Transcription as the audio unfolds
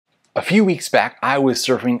A few weeks back, I was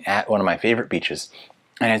surfing at one of my favorite beaches,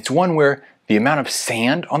 and it's one where the amount of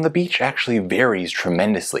sand on the beach actually varies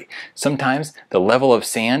tremendously. Sometimes the level of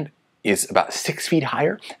sand is about 6 feet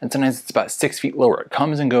higher, and sometimes it's about 6 feet lower. It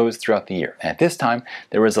comes and goes throughout the year. And at this time,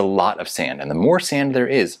 there was a lot of sand, and the more sand there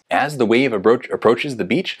is, as the wave approaches the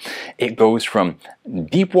beach, it goes from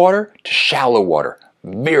deep water to shallow water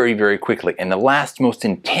very, very quickly. And the last most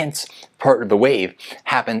intense part of the wave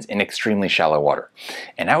happens in extremely shallow water.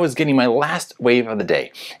 And I was getting my last wave of the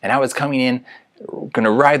day, and I was coming in, gonna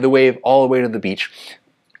ride the wave all the way to the beach.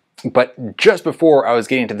 But just before I was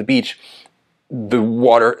getting to the beach, the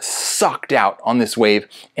water sucked out on this wave,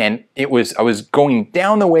 and I was going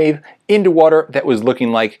down the wave into water that was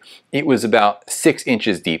looking like it was about 6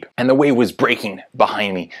 inches deep, and the wave was breaking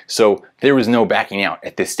behind me. So there was no backing out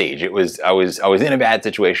at this stage. I was in a bad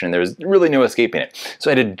situation, and there was really no escaping it. So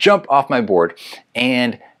I had to jump off my board,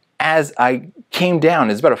 and as I came down,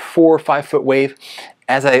 it's about a 4 or 5 foot wave.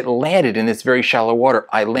 As I landed in this very shallow water,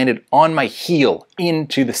 I landed on my heel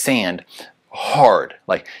into the sand hard.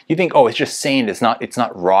 Like, you think, oh, it's just sand, it's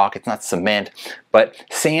not rock, it's not cement. But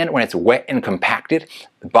sand, when it's wet and compacted,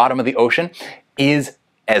 the bottom of the ocean, is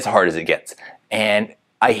as hard as it gets. And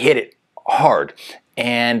I hit it hard,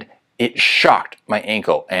 and it shocked my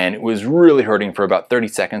ankle, and it was really hurting for about 30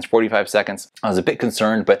 seconds, 45 seconds. I was a bit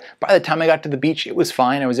concerned, but by the time I got to the beach, it was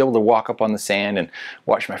fine. I was able to walk up on the sand and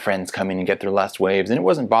watch my friends come in and get their last waves, and it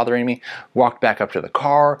wasn't bothering me. Walked back up to the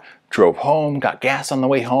car, drove home, got gas on the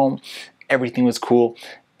way home. Everything was cool.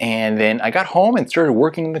 And then I got home and started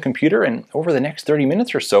working on the computer, and over the next 30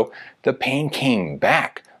 minutes or so, the pain came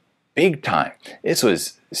back big time. This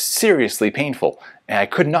was seriously painful, and I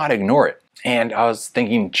could not ignore it. And I was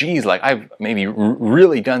thinking, geez, like, I've maybe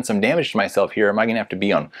really done some damage to myself here. Am I gonna have to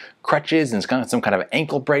be on crutches and some kind of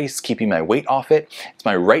ankle brace, keeping my weight off it? It's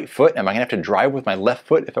my right foot. Am I gonna have to drive with my left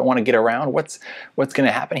foot if I wanna get around? What's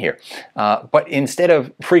gonna happen here? But instead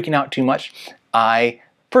of freaking out too much, I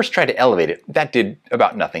first tried to elevate it. That did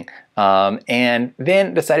about nothing. And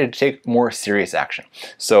then decided to take more serious action.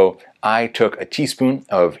 So I took a teaspoon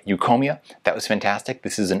of Eucommia. That was fantastic.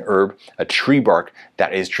 This is an herb, a tree bark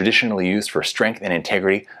that is traditionally used for strength and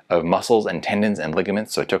integrity of muscles and tendons and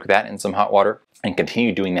ligaments. So I took that in some hot water and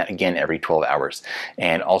continued doing that again every 12 hours.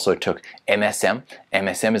 And also took MSM.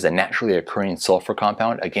 MSM is a naturally occurring sulfur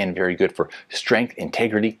compound, again very good for strength,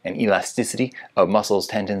 integrity, and elasticity of muscles,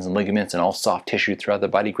 tendons, and ligaments, and all soft tissue throughout the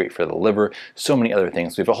body, great for the liver, so many other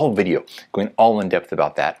things. We have a whole video going all in depth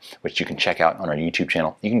about that, which you can check out on our YouTube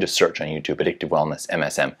channel. You can just search on YouTube, Addictive Wellness,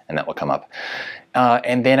 MSM, and that will come up.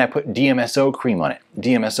 And then I put DMSO cream on it.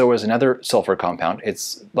 DMSO is another sulfur compound.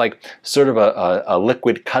 It's like sort of a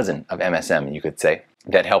liquid cousin of MSM, you could say,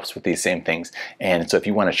 that helps with these same things. And so if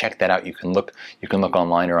you want to check that out, you can look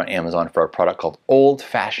online or on Amazon for a product called Old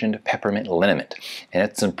Fashioned Peppermint Liniment. And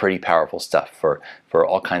it's some pretty powerful stuff for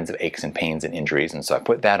all kinds of aches and pains and injuries. And so I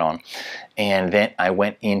put that on. And then I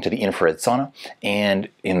went into the infrared sauna. And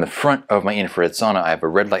in the front of my infrared sauna, I have a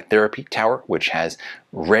red light therapy tower, which has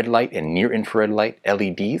red light and near infrared light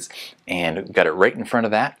LEDs. And got it right in front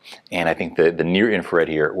of that. And I think the near infrared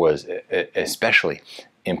here was especially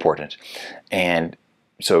important. And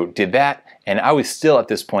so did that, and I was still at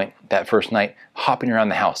this point, that first night, hopping around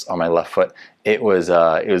the house on my left foot. It was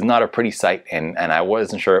not a pretty sight, and I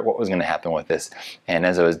wasn't sure what was going to happen with this. And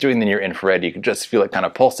as I was doing the near infrared, you could just feel it kind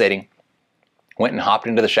of pulsating. Went and hopped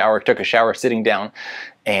into the shower, took a shower sitting down,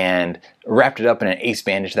 and wrapped it up in an ACE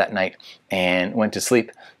bandage that night, and went to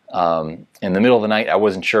sleep. In the middle of the night, I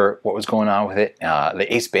wasn't sure what was going on with it. The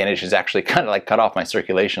ACE bandage is actually kind of like cut off my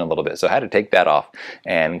circulation a little bit, so I had to take that off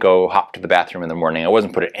and go hop to the bathroom in the morning. I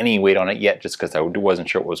wasn't putting any weight on it yet just because I wasn't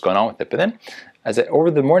sure what was going on with it. But then,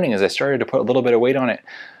 over the morning, as I started to put a little bit of weight on it,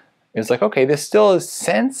 it was like, okay, this still is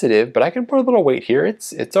sensitive, but I can put a little weight here.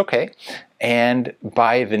 It's okay. And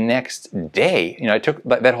by the next day, I took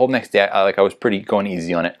that whole next day. I was pretty going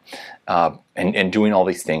easy on it, and doing all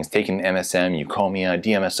these things, taking MSM, Eucommia,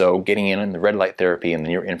 DMSO, getting in the red light therapy and the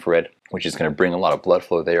near infrared, which is going to bring a lot of blood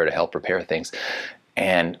flow there to help repair things.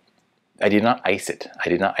 And I did not ice it. I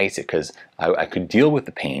did not ice it because I could deal with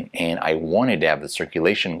the pain, and I wanted to have the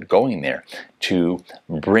circulation going there to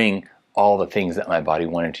bring all the things that my body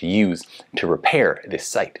wanted to use to repair this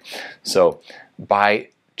site. So by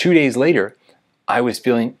 2 days later, I was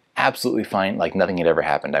feeling absolutely fine, like nothing had ever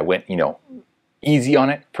happened. I went, easy on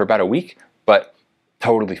it for about a week, but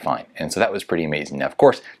totally fine. And so that was pretty amazing. Now, of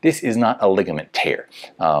course, this is not a ligament tear.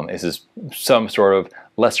 This is some sort of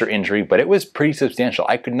lesser injury, but it was pretty substantial.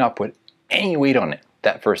 I could not put any weight on it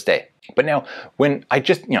that first day. But now, when I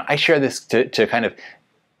share this to kind of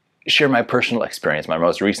share my personal experience, my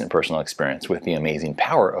most recent personal experience with the amazing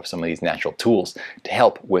power of some of these natural tools to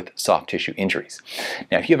help with soft tissue injuries.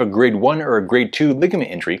 Now, if you have a grade 1 or a grade 2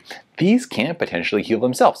 ligament injury, these can potentially heal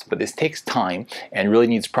themselves, but this takes time and really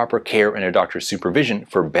needs proper care and a doctor's supervision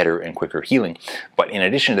for better and quicker healing. But in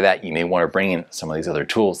addition to that, you may want to bring in some of these other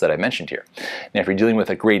tools that I mentioned here. Now, if you're dealing with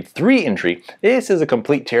a grade 3 injury, this is a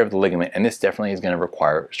complete tear of the ligament, and this definitely is going to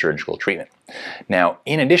require surgical treatment. Now,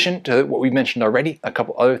 in addition to what we've mentioned already, a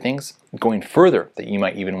couple other things going further that you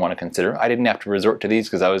might even want to consider. I didn't have to resort to these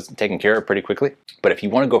because I was taken care of pretty quickly. But if you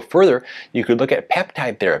want to go further, you could look at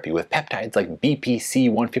peptide therapy with peptides like BPC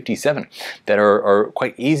 157 that are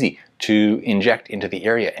quite easy to inject into the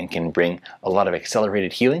area and can bring a lot of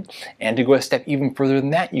accelerated healing. And to go a step even further than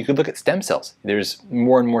that, you could look at stem cells. There's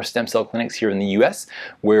more and more stem cell clinics here in the US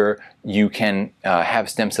where you can have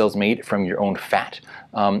stem cells made from your own fat,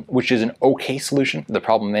 which is an okay solution. The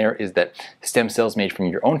problem there is that stem cells made from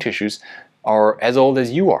your own tissues are as old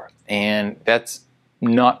as you are, and that's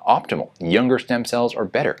not optimal. Younger stem cells are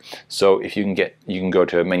better. So if you can go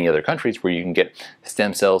to many other countries where you can get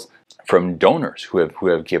stem cells from donors who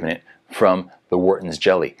have given it from the Wharton's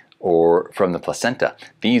jelly or from the placenta.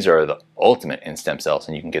 These are the ultimate in stem cells,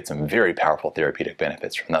 and you can get some very powerful therapeutic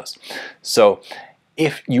benefits from those. So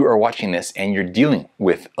if you are watching this and you're dealing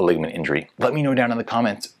with a ligament injury, let me know down in the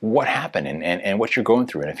comments what happened and what you're going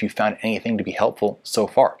through, and if you found anything to be helpful so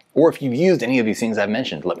far. Or if you've used any of these things I've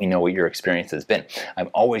mentioned, let me know what your experience has been. I'm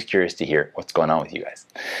always curious to hear what's going on with you guys.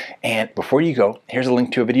 And before you go, here's a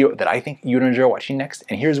link to a video that I think you'd enjoy watching next,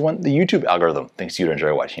 and here's one the YouTube algorithm thinks you'd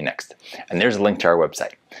enjoy watching next. And there's a link to our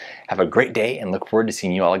website. Have a great day and look forward to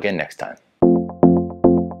seeing you all again next time.